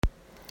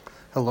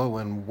Hello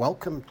and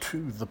welcome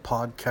to the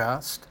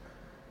podcast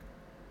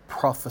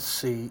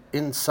Prophecy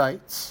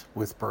Insights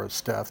with Bro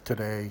Steph.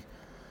 Today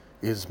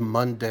is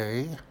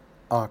Monday,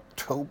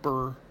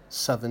 October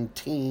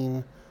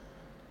 17,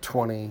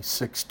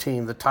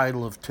 2016. The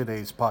title of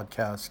today's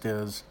podcast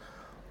is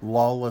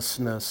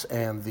Lawlessness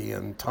and the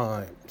End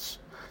Times.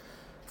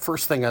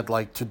 First thing I'd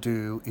like to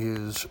do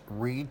is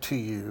read to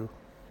you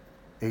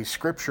a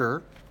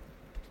scripture,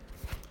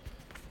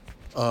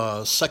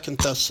 Second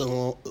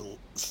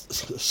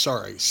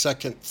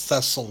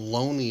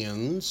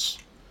Thessalonians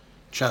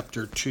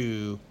chapter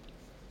 2,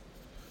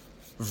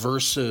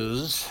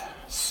 verses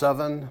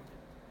 7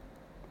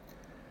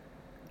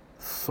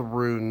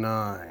 through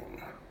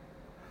 9.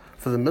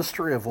 For the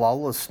mystery of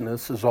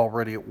lawlessness is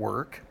already at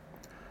work.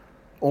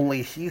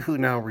 Only he who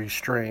now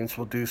restrains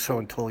will do so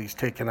until he's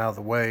taken out of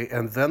the way,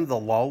 and then the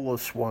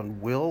lawless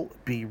one will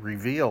be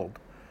revealed,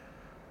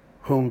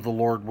 whom the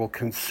Lord will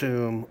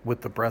consume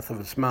with the breath of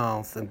his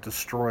mouth and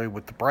destroy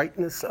with the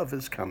brightness of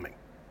his coming.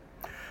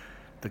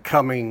 The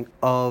coming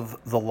of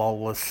the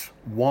lawless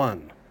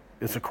one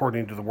is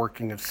according to the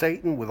working of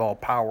Satan with all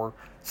power,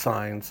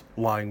 signs,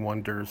 lying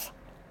wonders.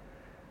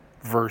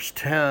 Verse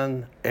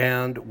 10,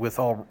 and with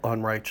all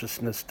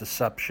unrighteousness,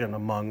 deception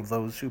among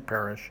those who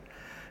perish,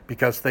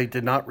 because they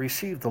did not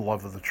receive the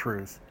love of the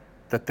truth,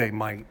 that they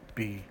might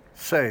be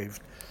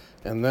saved.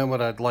 And then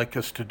what I'd like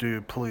us to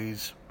do,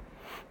 please,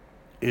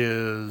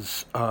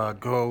 is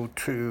go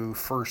to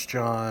 1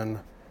 John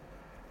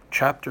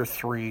chapter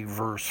 3,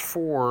 verse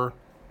 4.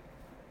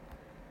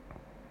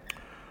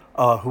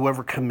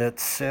 Whoever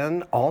commits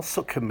sin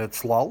also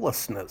commits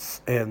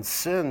lawlessness, and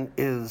sin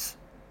is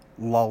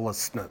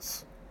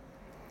lawlessness.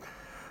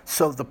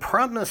 So the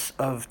premise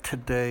of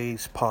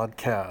today's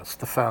podcast,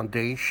 the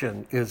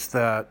foundation, is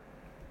that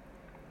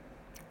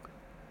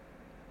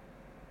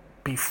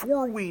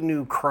before we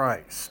knew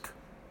Christ,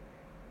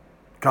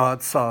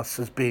 God saw us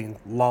as being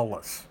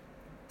lawless,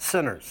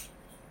 sinners,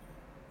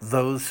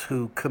 those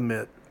who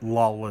commit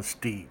lawless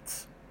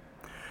deeds.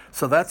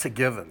 So that's a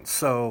given.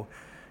 So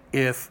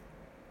if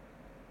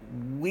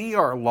we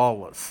are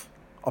lawless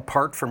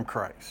apart from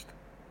Christ,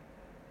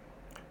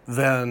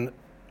 then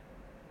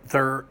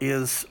there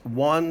is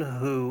one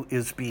who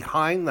is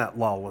behind that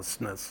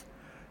lawlessness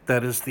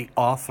that is the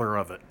author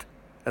of it,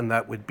 and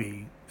that would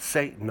be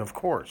Satan, of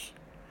course.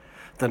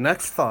 The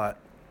next thought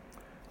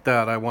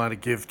that I want to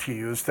give to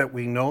you is that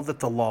we know that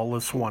the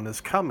lawless one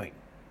is coming.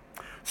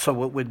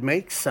 So it would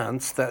make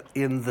sense that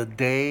in the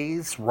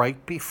days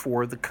right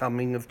before the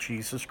coming of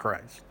Jesus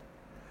Christ,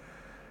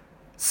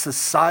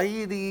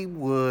 society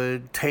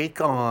would take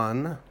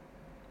on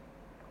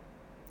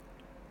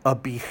a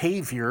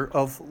behavior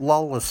of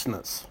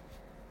lawlessness.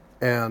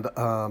 And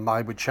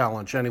I would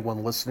challenge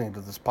anyone listening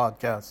to this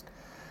podcast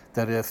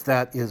that if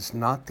that is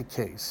not the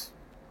case,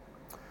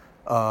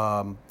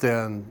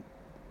 then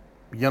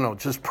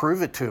just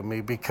prove it to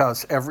me,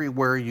 because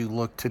everywhere you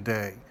look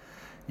today,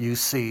 you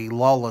see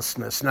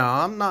lawlessness.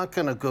 Now, I'm not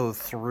going to go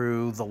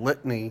through the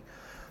litany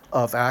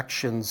of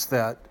actions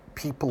that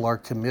people are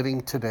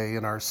committing today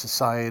in our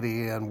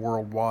society and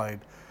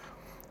worldwide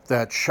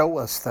that show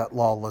us that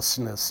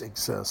lawlessness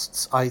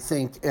exists. I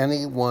think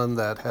anyone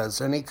that has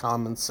any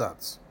common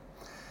sense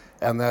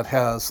and that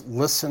has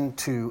listened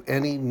to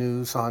any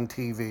news on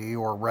TV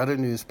or read a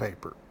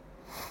newspaper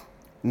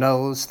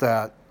knows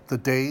that the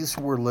days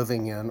we're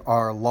living in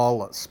are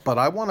lawless. But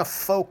I want to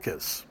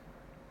focus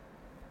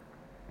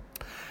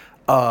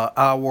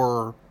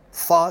our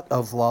thought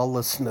of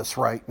lawlessness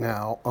right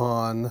now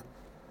on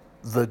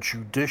the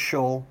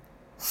judicial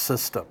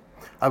system.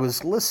 I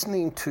was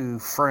listening to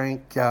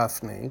Frank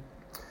Gaffney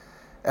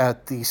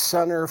at the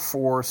Center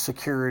for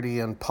Security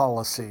and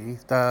Policy.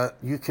 That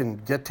you can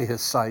get to his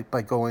site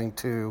by going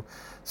to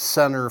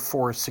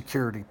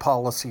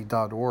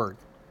centerforsecuritypolicy.org.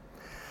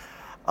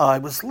 I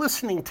was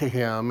listening to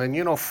him,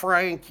 and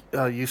Frank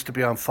used to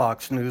be on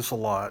Fox News a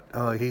lot.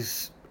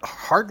 He's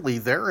hardly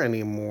there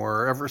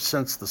anymore ever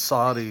since the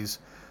Saudis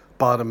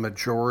bought a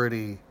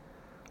majority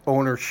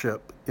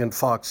ownership in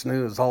Fox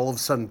News. All of a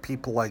sudden,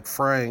 people like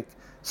Frank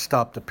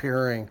stopped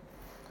appearing.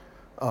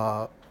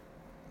 I'll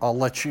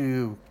let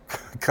you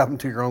come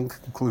to your own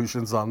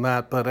conclusions on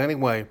that. But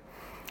anyway,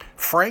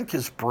 Frank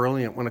is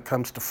brilliant when it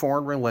comes to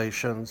foreign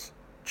relations,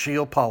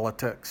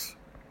 geopolitics,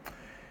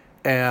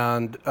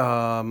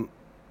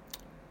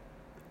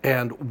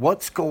 and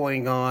what's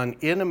going on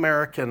in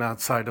America and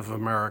outside of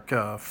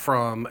America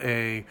from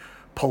a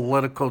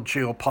political,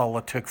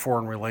 geopolitic,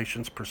 foreign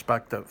relations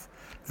perspective.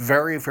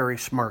 Very, very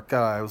smart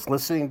guy. I was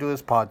listening to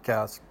his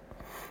podcast.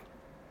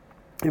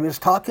 He was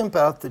talking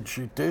about the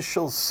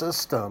judicial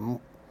system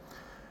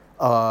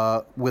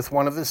with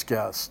one of his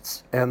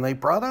guests, and they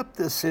brought up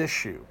this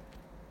issue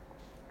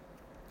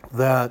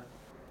that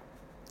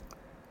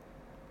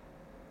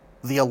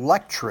the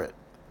electorate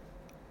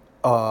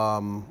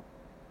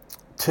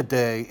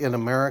today in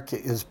America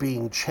is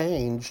being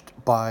changed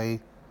by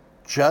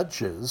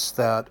judges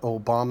that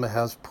Obama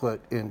has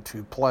put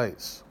into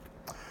place.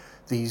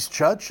 These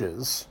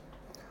judges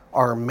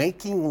are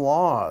making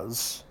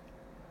laws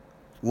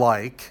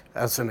Like,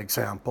 as an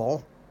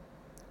example,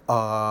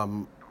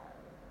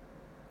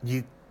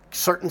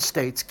 certain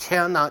states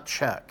cannot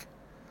check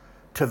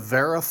to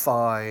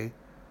verify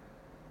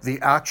the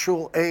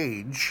actual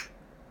age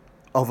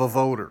of a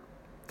voter.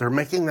 They're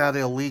making that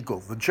illegal.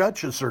 The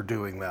judges are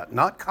doing that,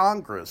 not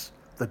Congress,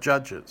 the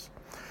judges.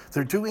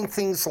 They're doing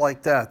things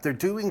like that. They're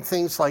doing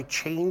things like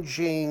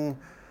changing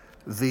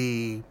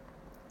the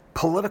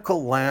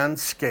political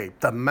landscape,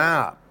 the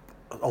map,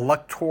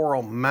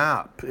 electoral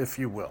map, if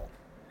you will.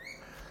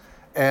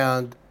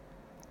 And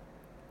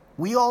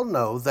we all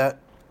know that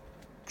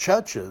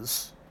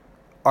judges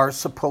are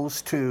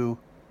supposed to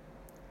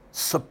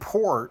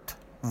support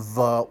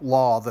the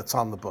law that's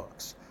on the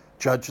books.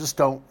 Judges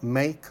don't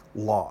make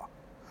law.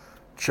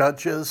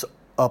 Judges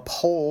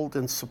uphold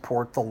and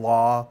support the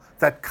law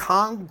that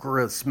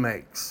Congress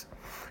makes.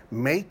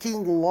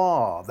 Making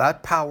law,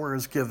 that power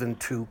is given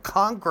to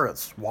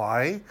Congress.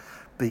 Why?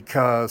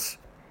 Because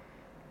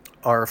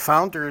our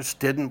founders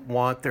didn't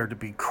want there to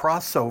be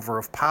crossover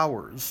of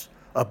powers,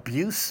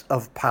 abuse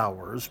of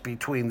powers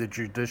between the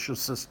judicial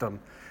system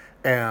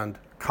and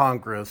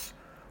Congress,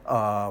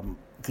 and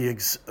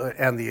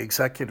the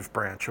executive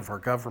branch of our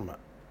government.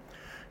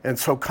 And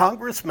so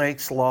Congress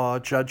makes law,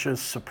 judges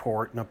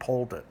support and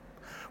uphold it.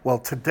 Well,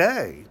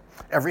 today,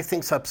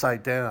 everything's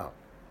upside down.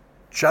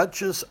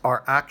 Judges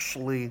are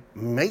actually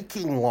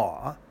making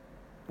law,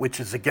 which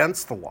is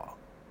against the law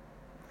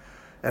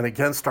and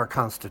against our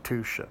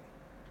Constitution.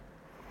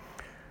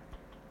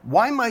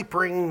 Why am I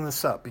bringing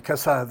this up?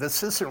 Because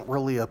this isn't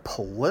really a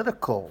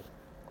political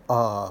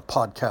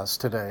podcast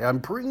today. I'm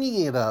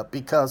bringing it up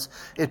because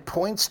it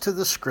points to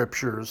the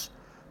scriptures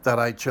that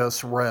I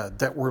just read,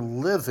 that we're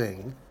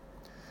living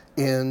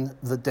in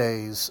the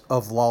days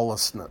of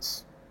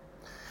lawlessness.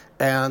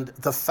 And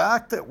the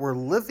fact that we're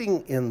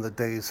living in the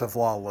days of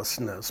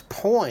lawlessness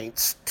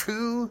points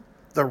to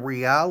the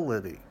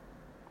reality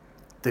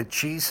that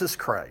Jesus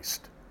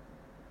Christ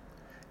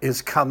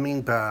is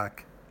coming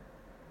back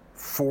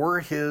for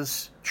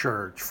his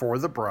church, for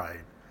the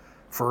bride,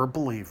 for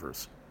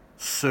believers,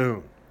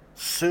 soon,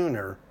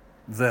 sooner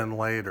than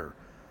later.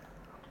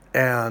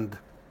 And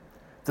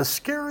the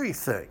scary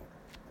thing,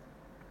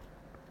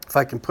 if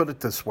I can put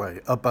it this way,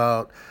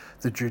 about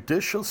the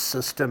judicial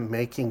system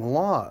making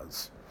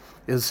laws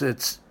is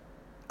it's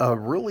a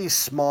really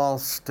small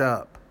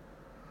step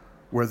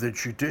where the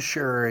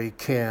judiciary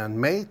can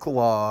make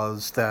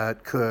laws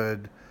that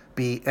could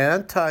be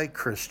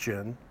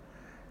anti-Christian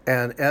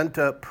and end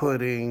up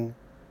putting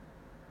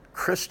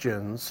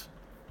Christians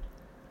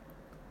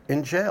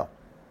in jail.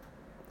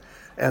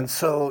 And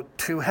so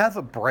to have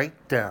a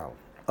breakdown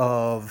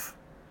of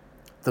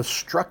the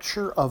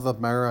structure of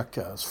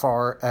America as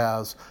far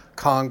as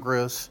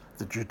Congress,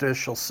 the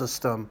judicial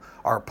system,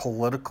 our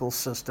political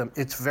system,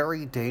 it's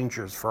very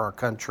dangerous for our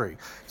country.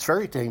 It's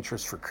very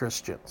dangerous for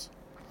Christians.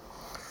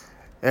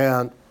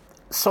 And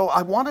so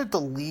I wanted to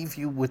leave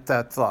you with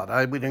that thought.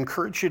 I would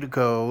encourage you to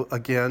go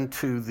again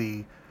to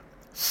the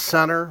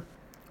Center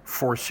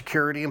for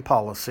Security and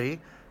Policy,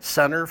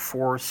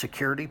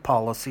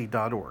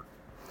 centerforsecuritypolicy.org,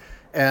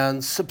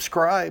 and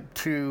subscribe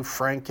to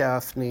Frank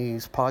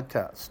Gaffney's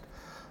podcast.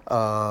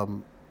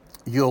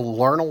 You'll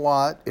learn a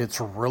lot.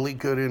 It's really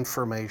good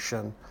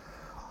information.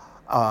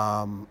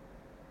 But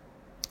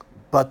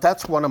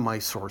that's one of my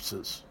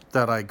sources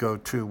that I go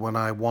to when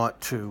I want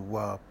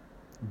to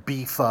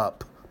beef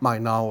up my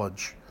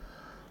knowledge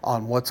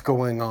on what's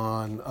going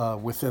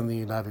on within the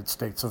United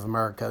States of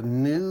America.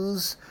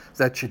 News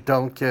that you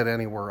don't get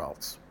anywhere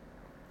else.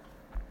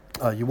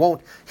 You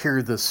won't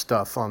hear this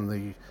stuff on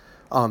the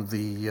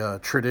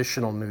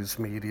traditional news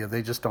media.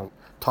 They just don't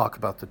talk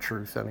about the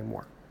truth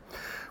anymore.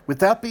 With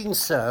that being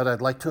said,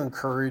 I'd like to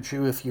encourage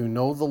you, if you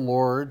know the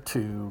Lord,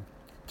 to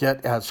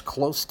get as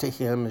close to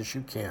him as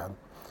you can,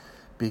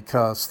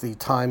 because the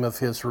time of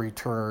his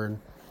return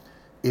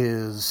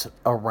is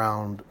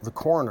around the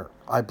corner.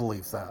 I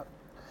believe that.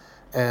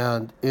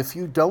 And if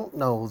you don't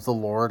know the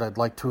Lord, I'd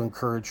like to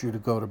encourage you to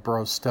go to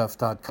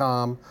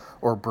brostuff.com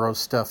or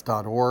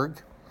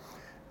brostuff.org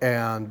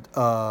and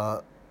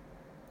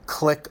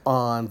click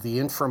on the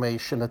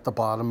information at the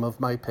bottom of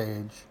my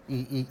page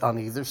on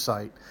either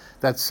site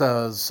that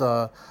says,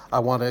 I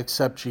want to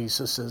accept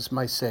Jesus as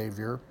my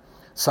Savior,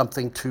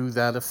 something to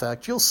that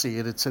effect. You'll see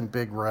it. It's in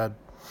big red.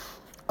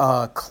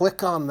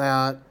 Click on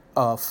that.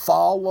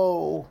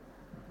 Follow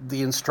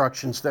the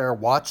instructions there.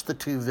 Watch the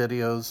 2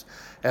 videos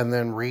and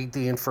then read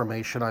the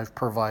information I've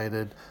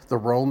provided, the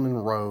Roman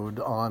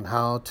road on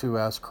how to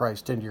ask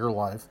Christ into your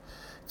life.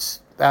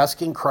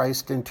 Asking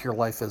Christ into your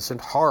life isn't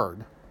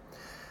hard.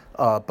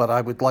 But I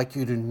would like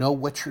you to know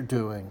what you're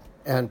doing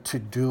and to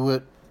do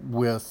it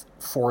with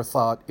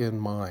forethought in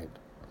mind.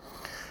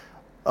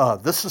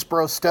 This is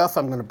Bro Steph.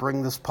 I'm going to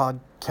bring this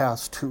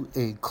podcast to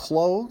a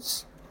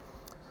close.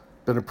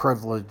 Been a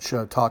privilege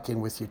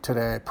talking with you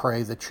today. I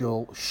pray that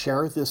you'll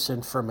share this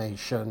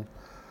information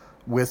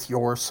with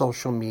your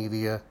social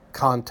media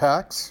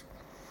contacts.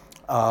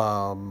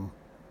 Have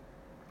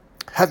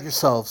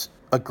yourselves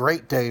a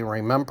great day.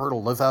 Remember to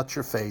live out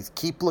your faith.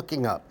 Keep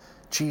looking up.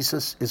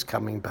 Jesus is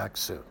coming back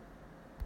soon.